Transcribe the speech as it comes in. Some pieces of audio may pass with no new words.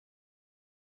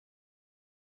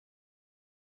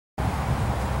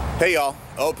Hey y'all,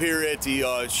 up here at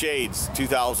the Shades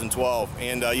 2012,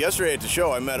 and yesterday at the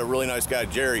show I met a really nice guy,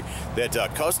 Jerry, that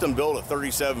custom built a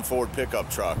 37 Ford pickup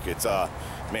truck. It's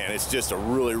man, it's just a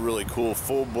really cool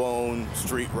full-blown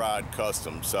street rod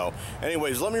custom. So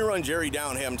anyways, let me run Jerry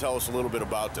down and have him tell us a little bit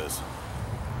about this.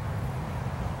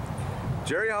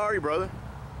 Jerry, how are you, brother?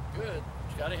 Good.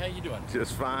 Scotty, how you doing?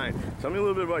 Just fine. Tell me a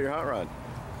little bit about your hot rod.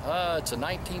 It's a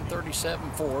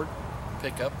 1937 Ford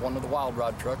pickup, one of the wild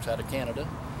rod trucks out of Canada.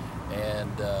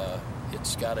 And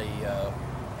it's got a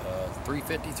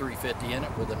 350 in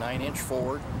it with a 9-inch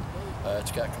Ford.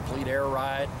 It's got complete air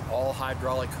ride, all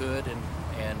hydraulic hood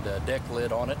and deck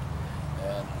lid on it,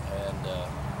 and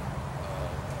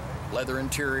leather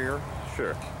interior.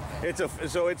 Sure. It's a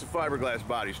fiberglass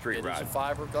body street rod. It's a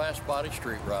fiberglass body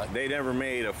street rod. They never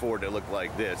made a Ford that looked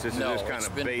like this. This is just kind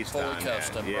of based on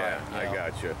custom, that. Yeah, right, I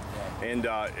got you. Yeah. And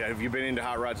have you been into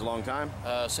hot rods a long time?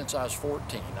 Since I was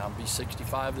 14. I'll be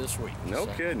 65 this week. No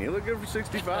kidding. You look good for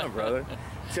 65, brother.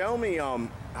 Tell me, how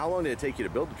long did it take you to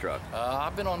build the truck?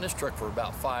 I've been on this truck for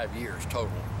about 5 years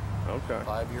total. Okay.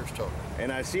 5 years total.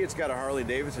 And I see it's got a Harley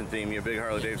Davidson theme. You a big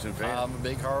Harley Davidson fan? I'm a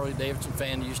big Harley Davidson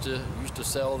fan. Used to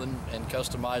sell and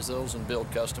customize those and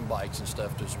build custom bikes and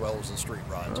stuff as well as the street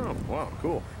rods. Oh, wow,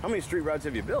 cool. How many street rods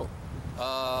have you built?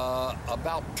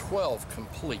 About 12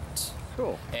 completes.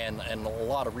 Cool. And a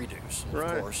lot of redos,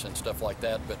 of course, and stuff like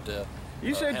that. But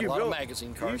you said you a lot built of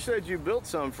magazine cars. You said you built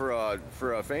some for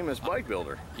a famous bike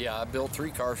builder. Yeah, I built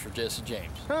 3 cars for Jesse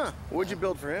James. Huh? What'd you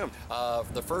build for him?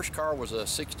 The first car was a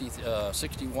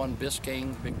 61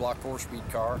 Biscayne big block 4-speed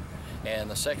car,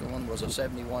 and the second one was a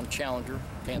 71 Challenger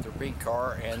Panther Pink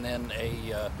car, and then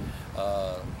a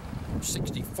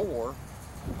 64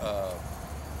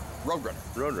 Roadrunner.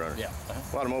 Roadrunner. Yeah.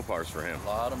 A lot of Mopars for him. A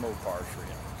lot of Mopars for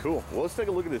him. Cool. Well, let's take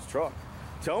a look at this truck.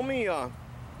 Tell me,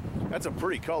 that's a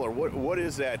pretty color. What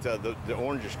is that? The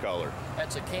orangish color?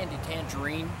 That's a candy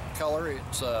tangerine color.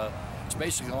 It's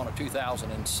basically on a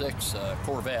 2006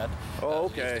 Corvette. Oh,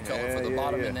 okay. It's the color for the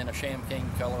bottom, and then a champagne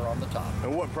color on the top.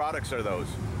 And what products are those?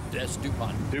 That's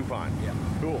DuPont. DuPont. Yeah.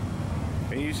 Cool.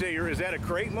 And you say is that a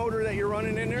crate motor that you're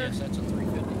running in there? Yes, that's a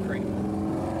 350 crate.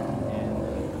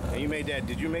 And you made that?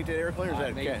 Did you make that air cleaner?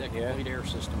 I made the complete air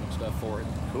system and stuff for it.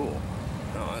 Cool.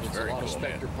 Oh, that's it's very cool. A lot of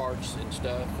Spectre parts and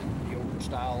stuff, and the old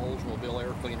style Oldsmobile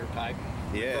air cleaner type.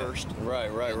 Yeah. First.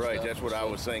 Right. That's what I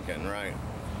was thinking. Right.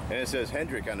 And it says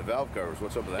Hendrick on the valve covers.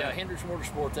 What's up with that? Yeah, Hendrick's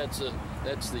Motorsport. That's the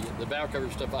valve cover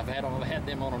stuff I've had on. I had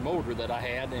them on a motor that I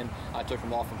had, and I took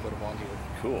them off and put them on here.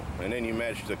 Cool. And then you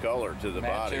matched the color to the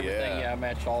body. Everything. Yeah, I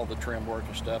matched all the trim work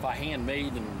and stuff. I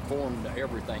handmade and formed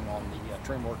everything on the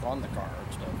trim work on the car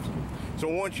and stuff. So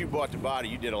once you bought the body,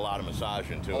 you did a lot of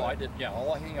massaging to it. Oh, I did. Yeah,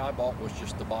 all thing I bought was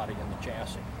just the body and the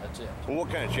chassis. That's it. Well, what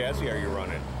kind of chassis are you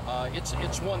running?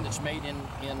 It's one that's made in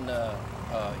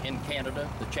Canada.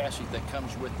 The chassis that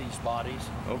comes with these bodies.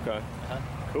 Okay.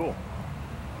 Cool.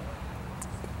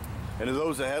 And are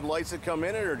those the headlights that come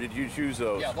in it, or did you choose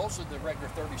those? Yeah, those are the regular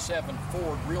 37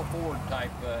 Ford, real Ford type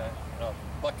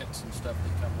buckets and stuff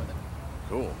that come with it.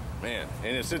 Cool, man.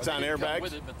 And it sits on airbags?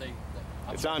 With it, but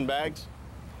it's on bags?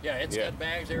 Yeah, it's got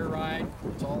bags, air ride.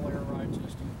 It's all air ride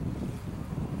system.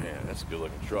 Man, that's a good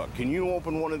looking truck. Can you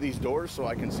open one of these doors so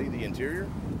I can see the interior?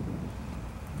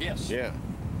 Yes. Yeah.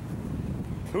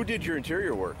 Who did your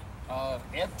interior work?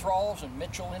 Ed Thralls in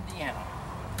Mitchell, Indiana.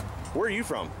 Where are you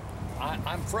from?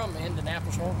 I'm from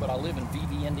Indianapolis North, but I live in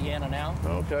VV, Indiana now.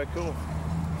 Okay, cool.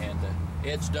 And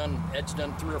Ed's done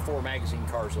 3 or 4 magazine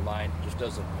cars of mine. Just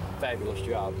does a fabulous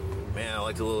job. Man, I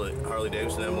like the little Harley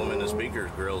Davidson emblem in the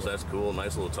speakers grills. That's cool.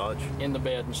 Nice little touch. In the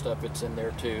bed and stuff, it's in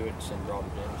there too. It's in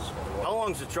Robert Dennis. How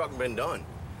long's the truck been done?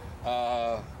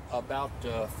 About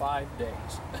 5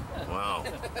 days. Wow.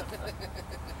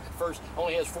 First,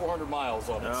 only has 400 miles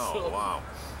on it. Oh, so. Wow.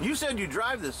 You said you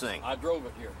drive this thing. I drove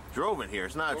it here. Drove it here.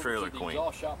 It's not a trailer queen. queen.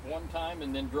 Exhaust shop one time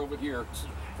and then drove it here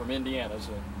from Indiana.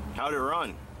 So how'd it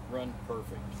run? Run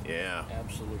perfect. Yeah.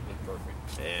 Absolutely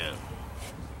perfect. Yeah.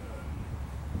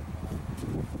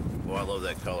 Well, I love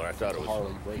that color. I thought it was.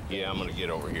 Harley breakdown. Yeah, I'm gonna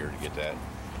get over here to get that.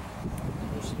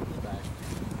 We'll see the back.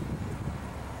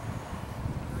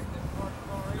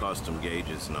 Custom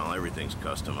gauges and all. Everything's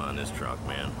custom on this truck,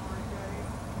 man.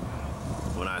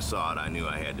 When I saw it, I knew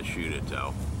I had to shoot it,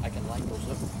 though. I can light those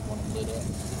up if you want them lit up.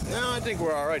 No, I think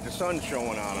we're all right. The sun's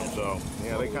showing on them, so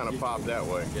yeah, they kind of pop that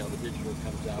way. Yeah, the digital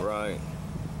comes out. Right.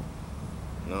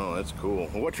 No, that's cool.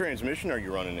 What transmission are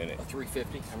you running in it? A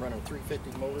 350. I'm running a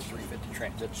 350 motor, 350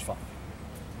 trans. It's fine.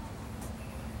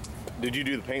 Did you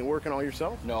do the paint work and all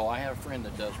yourself? No, I have a friend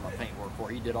that does my paint work for.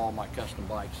 He did all my custom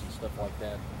bikes and stuff like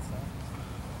that.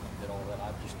 Did all that.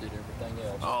 I just did everything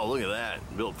else. Oh, look at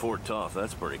that. Built Ford Tough.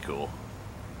 That's pretty cool.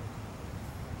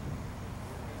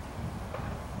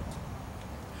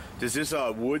 Does this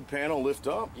wood panel lift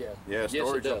up? Yeah. Yeah, Yes, it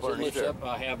storage does. up It underneath lifts there. up.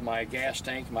 I have my gas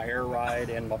tank, my air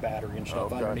ride, and my battery and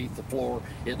stuff Okay. underneath the floor.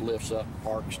 It lifts up,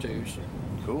 parks too. So.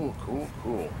 Cool, cool,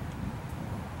 cool.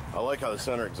 I like how the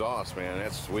center exhaust, man.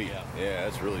 That's sweet. Yeah,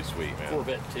 that's really sweet, man.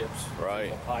 Corvette tips. Right.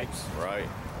 The pipes. Right.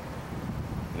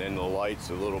 And then the lights,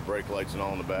 the little brake lights and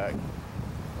all in the back.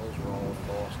 Those were all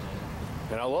embossed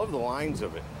in. And I love the lines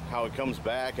of it, how it comes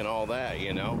back and all that,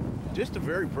 you know. Just a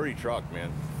very pretty truck,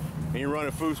 man. And you're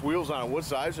running Foose wheels on it. What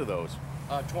size are those?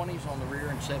 20s on the rear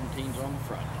and 17s on the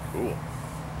front. Cool.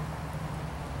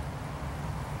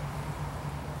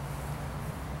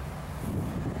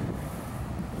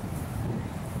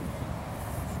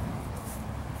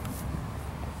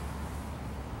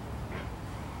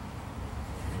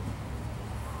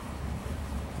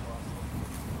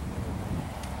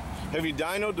 Have you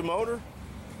dynoed the motor?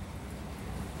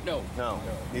 No. No.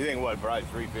 You think what, probably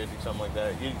 350, something like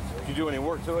that? Did you do any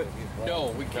work to it?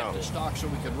 No, we kept No. it stock so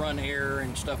we could run air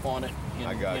and stuff on it, in,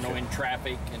 I gotcha. you know, in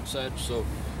traffic and such. So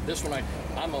this one,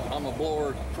 I'm a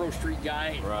blower pro street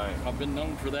guy. Right. I've been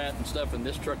known for that and stuff. And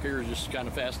this truck here is just kind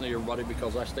of fascinating everybody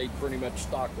because I stayed pretty much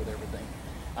stock with everything.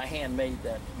 I handmade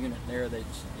that unit there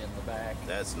that's in the back.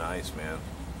 That's nice, man.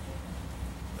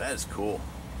 That is cool.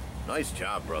 Nice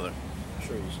job, brother. I'll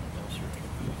show you something else here.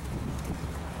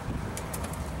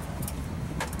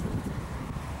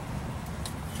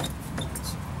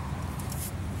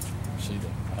 See the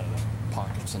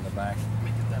pockets in the back. Let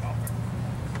me get that off there.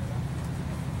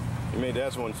 You made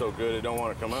that one so good it don't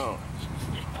want to come out.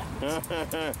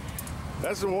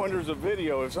 That's the wonders of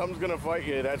video. If something's gonna fight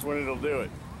you, that's when it'll do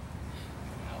it.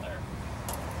 Now there.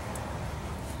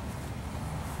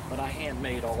 But I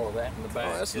handmade all of that in the back.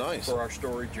 Oh, that's just nice. For our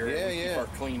storage area. Yeah, We keep yeah. our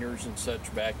cleaners and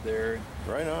such back there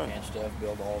Right on. and stuff.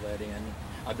 Build all that in.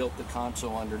 I built the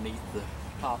console underneath the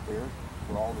top there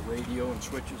where all the radio and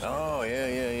switches are. Oh, yeah,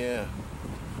 yeah, yeah.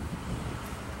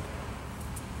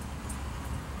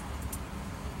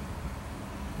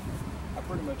 I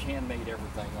pretty much handmade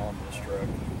everything on this truck.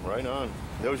 Right on.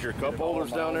 Those your cup Did it all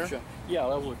holders in my down own there? shop. Yeah,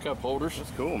 those are cup holders.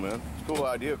 That's cool, man. It's a cool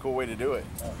idea, cool way to do it.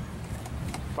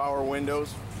 Power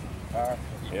windows. Yeah.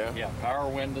 Yeah, power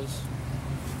windows,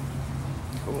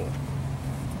 Cool.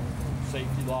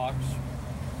 safety locks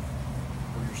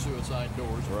for your suicide doors.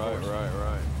 Of course.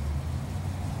 right.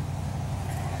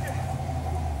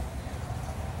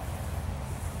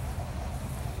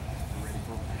 Ready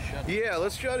for me to shut it? Yeah,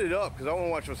 let's shut it up because I want to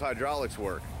watch those hydraulics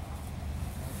work.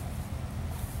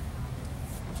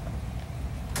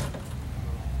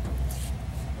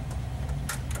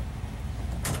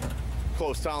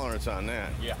 Close tolerance on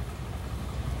that. Yeah.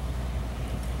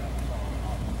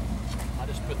 I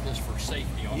just put this for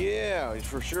safety on. Yeah,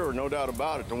 for sure, no doubt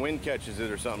about it. The wind catches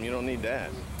it or something, you don't need that.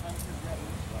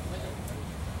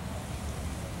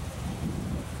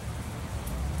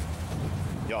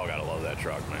 Y'all gotta love that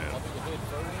truck, man. Up in the hood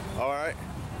first. All right.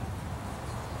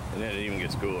 And then it even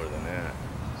gets cooler than that.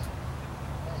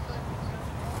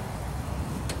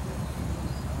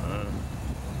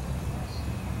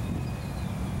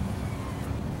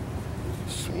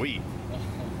 Sweet.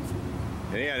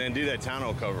 Yeah, and then do that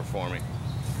tonneau cover for me,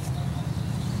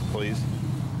 please.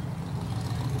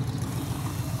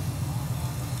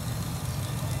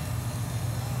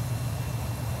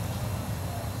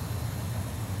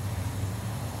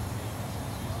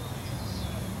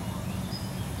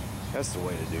 That's the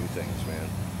way to do things, man.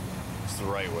 It's the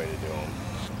right way to do them.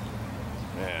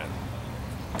 Man.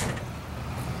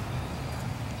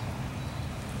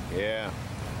 Yeah.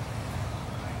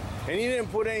 And you didn't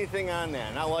put anything on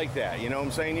that, and I like that. You know what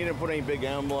I'm saying? You didn't put any big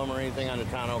emblem or anything on the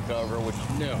tonneau cover, which,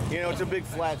 No. you know, it's a big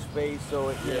flat space, so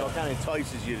it, you know, Yeah. kind of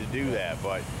entices you to do that.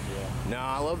 But no,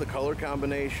 I love the color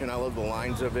combination. I love the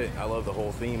lines of it. I love the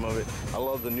whole theme of it. I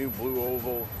love the new blue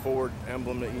oval Ford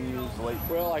emblem that you use.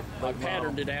 Well, I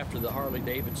patterned it after the Harley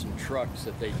Davidson trucks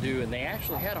that they do, and they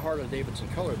actually had a Harley Davidson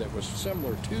color that was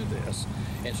similar to this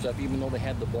and stuff, even though they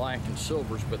had the black and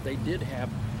silvers, but they did have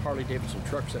Harley Davidson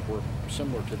trucks that were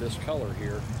similar to this color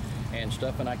here and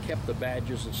stuff, and I kept the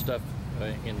badges and stuff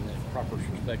in the proper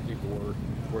perspective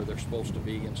where they're supposed to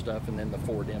be and stuff, and then the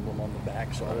Ford emblem on the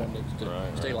back, so I wanted it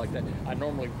to stay like that. I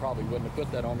normally probably wouldn't have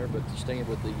put that on there, but to stay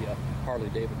with the Harley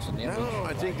Davidson emblem. No,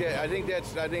 I think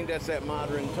that's that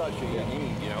modern touch that you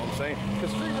need. You know what I'm saying?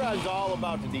 Because street ride is all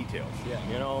about the details. Yeah,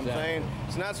 you know what I'm exactly. saying?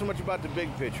 It's not so much about the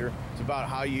big picture. It's about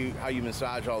how you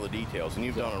massage all the details, and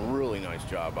you've done a really nice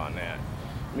job on that.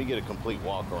 Let me get a complete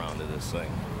walk around to this thing.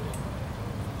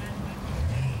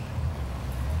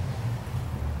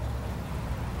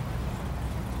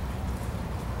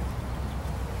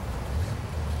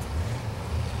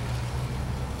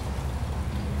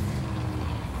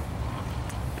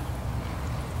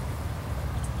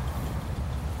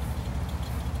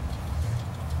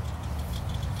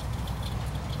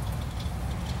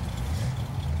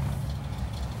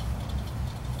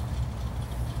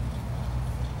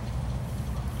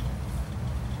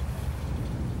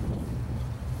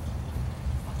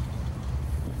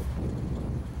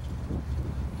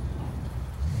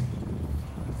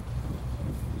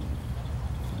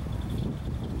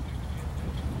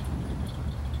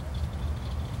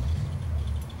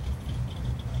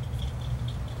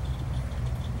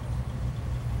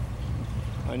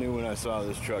 I knew when I saw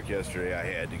this truck yesterday I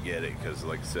had to get it because,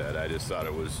 like I said, I just thought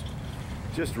it was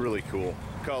just really cool.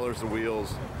 Colors, the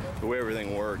wheels, the way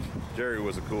everything worked. Jerry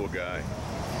was a cool guy.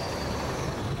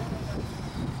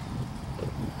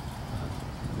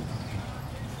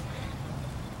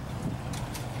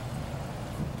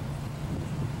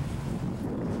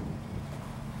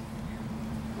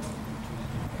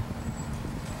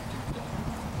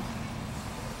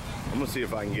 I'm gonna see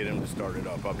if I can get him to start it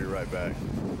up. I'll be right back.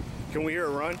 Can we hear a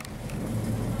run?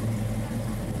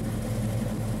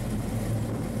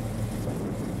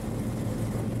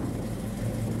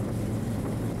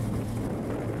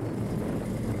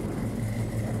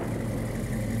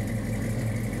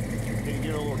 Can you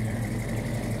get a little?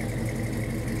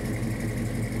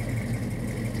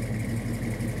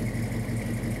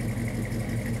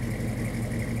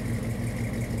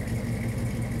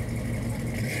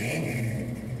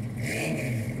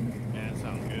 Yeah, that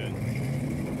sounds good.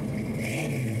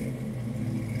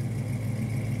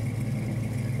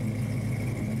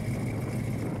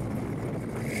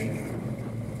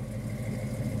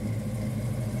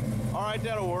 All right,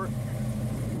 that'll work.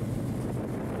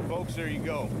 Folks, there you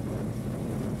go.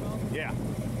 Yeah,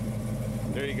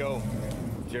 there you go.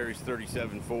 Jerry's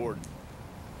 37 Ford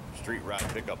Street Rod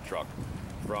pickup truck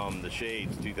from the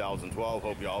Shades 2012.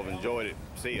 Hope y'all have enjoyed it.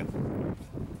 See ya.